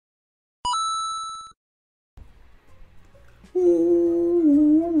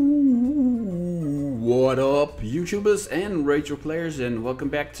What up, YouTubers and retro players, and welcome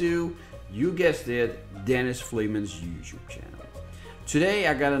back to, you guessed it, Dennis Fleeman's YouTube channel. Today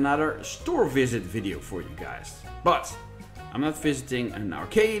I got another store visit video for you guys, but I'm not visiting an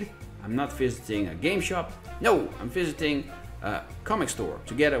arcade, I'm not visiting a game shop, no, I'm visiting a comic store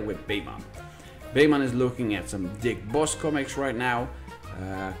together with Bayman. Bayman is looking at some Dick Boss comics right now,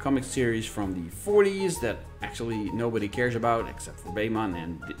 comic series from the 40s that actually nobody cares about except for Bayman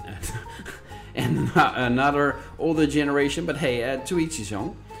and another older generation, but hey, to each his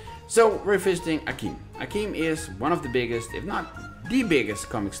own. So we're visiting Akim. Akim is one of the biggest, if not the biggest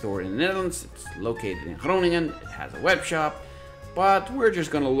comic store in the Netherlands. It's located in Groningen, it has a web shop, but we're just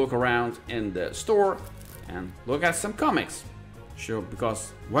gonna look around in the store and look at some comics. Sure,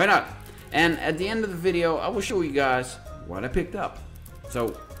 because why not? And at the end of the video I will show you guys what I picked up.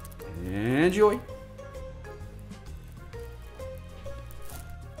 So enjoy!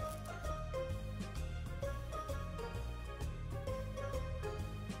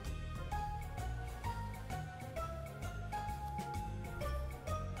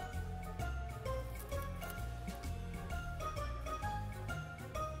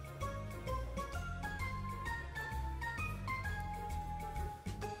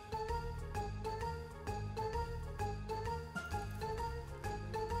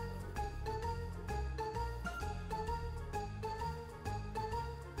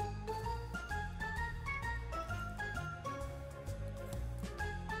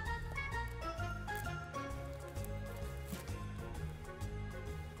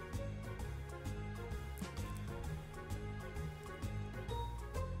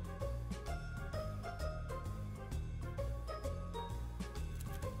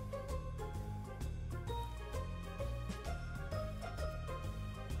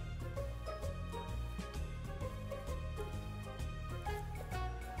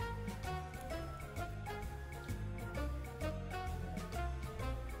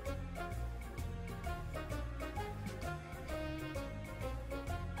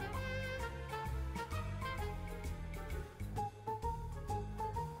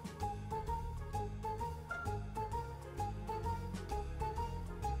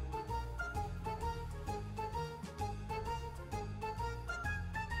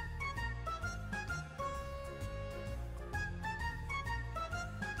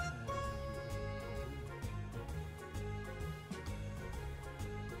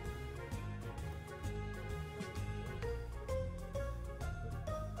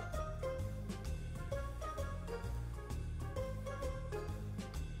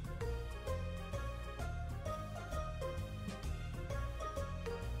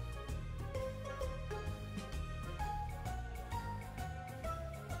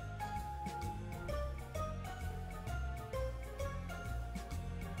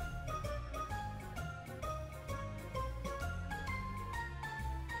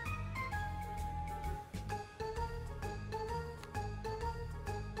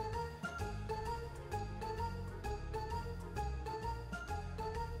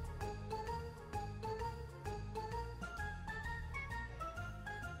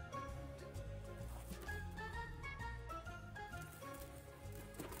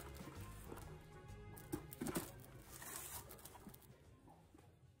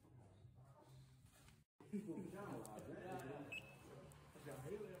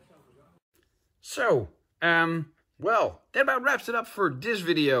 So, well, that about wraps it up for this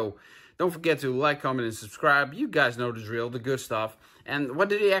video. Don't forget to like, comment, and subscribe. You guys know the drill, the good stuff. And what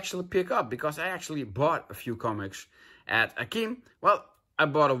did he actually pick up? Because I actually bought a few comics at Akim. Well, I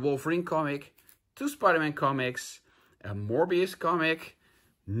bought a Wolverine comic, 2 Spider-Man comics, a Morbius comic,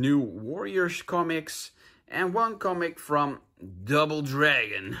 New Warriors comics, and 1 comic from Double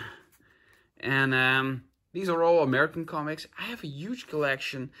Dragon. And these are all American comics. I have a huge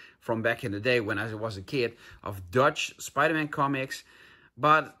collection from back in the day when I was a kid of Dutch Spider-Man comics.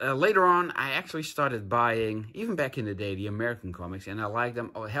 But later on, I actually started buying, even back in the day, the American comics. And I like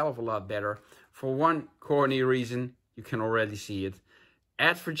them a hell of a lot better. For one corny reason, you can already see it.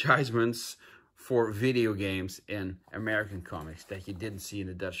 Advertisements for video games in American comics that you didn't see in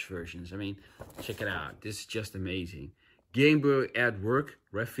the Dutch versions. I mean, check it out. This is just amazing. Game Boy at work,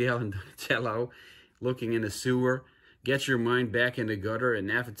 Raphael and Donatello looking in the sewer. Get your mind back in the gutter.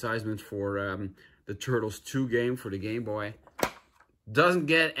 An advertisement for the Turtles 2 game for the Game Boy. Doesn't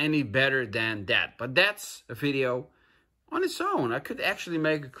get any better than that. But that's a video on its own. I could actually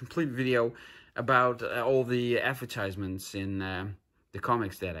make a complete video about all the advertisements in the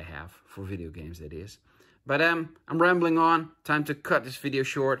comics that I have for video games, that is. But I'm rambling on. Time to cut this video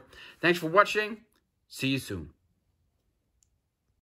short. Thanks for watching. See you soon.